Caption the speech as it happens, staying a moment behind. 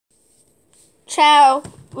Ciao.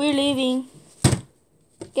 We're leaving.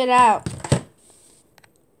 Get out.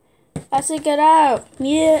 I said get out.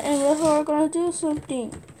 Yeah, and we're gonna do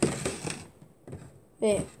something.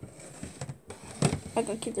 Wait. I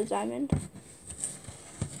gotta keep the diamond.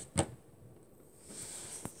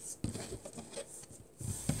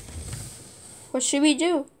 What should we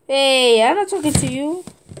do? Hey, I'm not talking to you.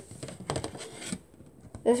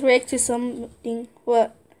 Let's react to something.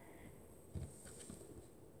 What?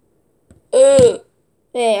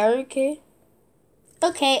 Hey, are you okay?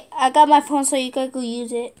 Okay, I got my phone so you can go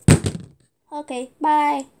use it. Okay,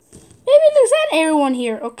 bye. Maybe there's not everyone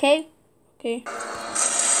here, okay? Okay.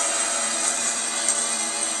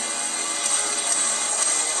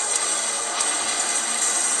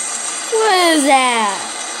 What is that?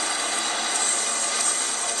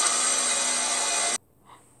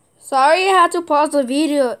 Sorry I had to pause the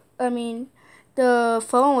video. The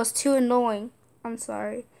phone was too annoying. I'm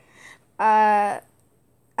sorry. I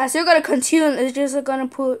still gotta continue. It's just gonna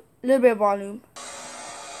put a little bit of volume.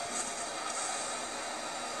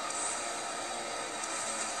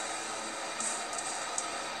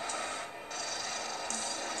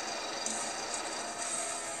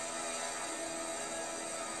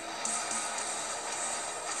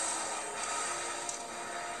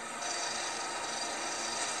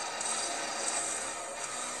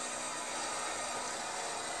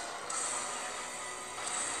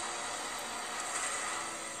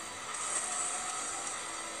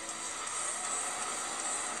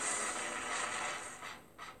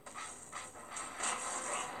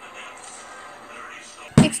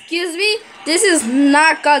 Excuse me? This is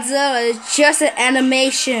not Godzilla. It's just an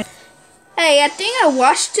animation. Hey, I think I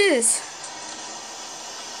watched this.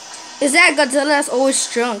 Is that Godzilla that's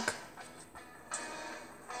always drunk?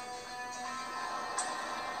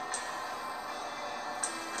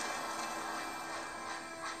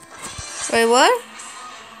 Wait, what?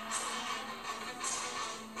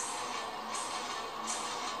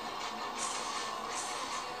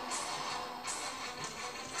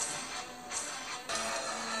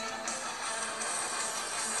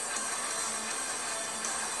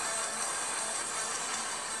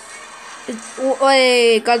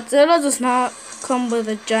 Wait, Godzilla does not come with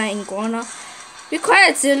a giant iguana. Be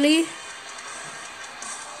quiet, silly.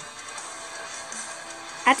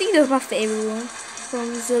 I think that's my favorite one from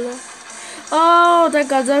Godzilla. Oh, that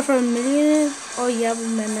Godzilla from Million. Oh yeah, I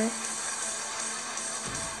remember.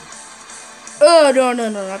 Oh no,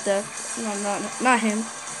 not that. No, not him.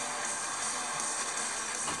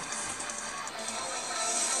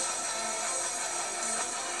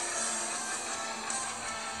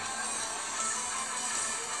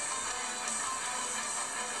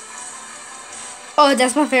 Oh,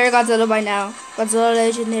 that's my favorite Godzilla by now. Godzilla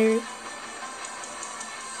Legendary.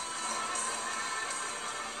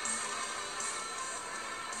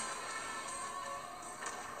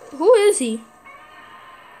 Who is he?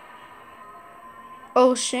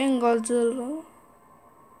 Oh, Shin Godzilla.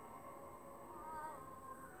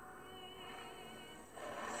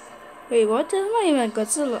 Wait, what? That's not even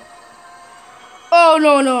Godzilla. Oh,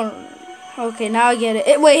 no. Okay, now I get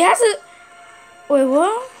it. Wait, he has a... Wait,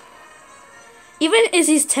 what? Even is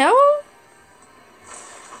his tail?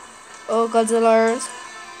 Oh, Godzilla.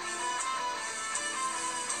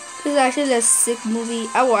 This is actually a sick movie.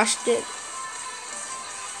 I watched it.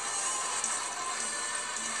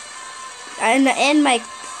 In the end, Mike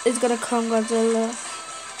is gonna come Godzilla.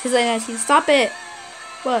 She's like 19. Stop it.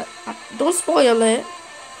 What? Don't spoil it.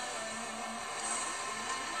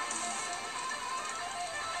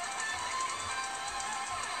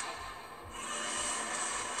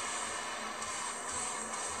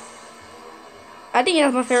 I think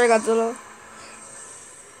that's my favorite Godzilla.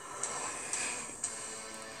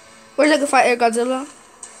 Where's the fight Godzilla?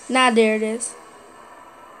 Nah, there it is.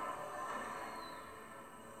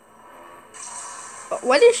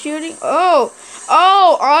 What is shooting? Oh,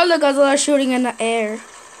 all the Godzilla are shooting in the air.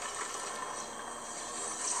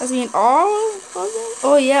 I mean, all of them?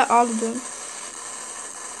 Oh yeah, all of them.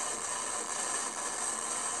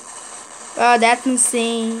 Oh, that's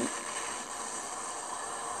insane.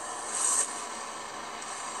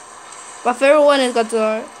 My favorite one is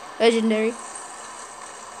Godzilla Legendary.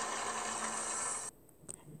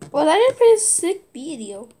 Well, that is a pretty sick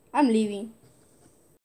video. I'm leaving.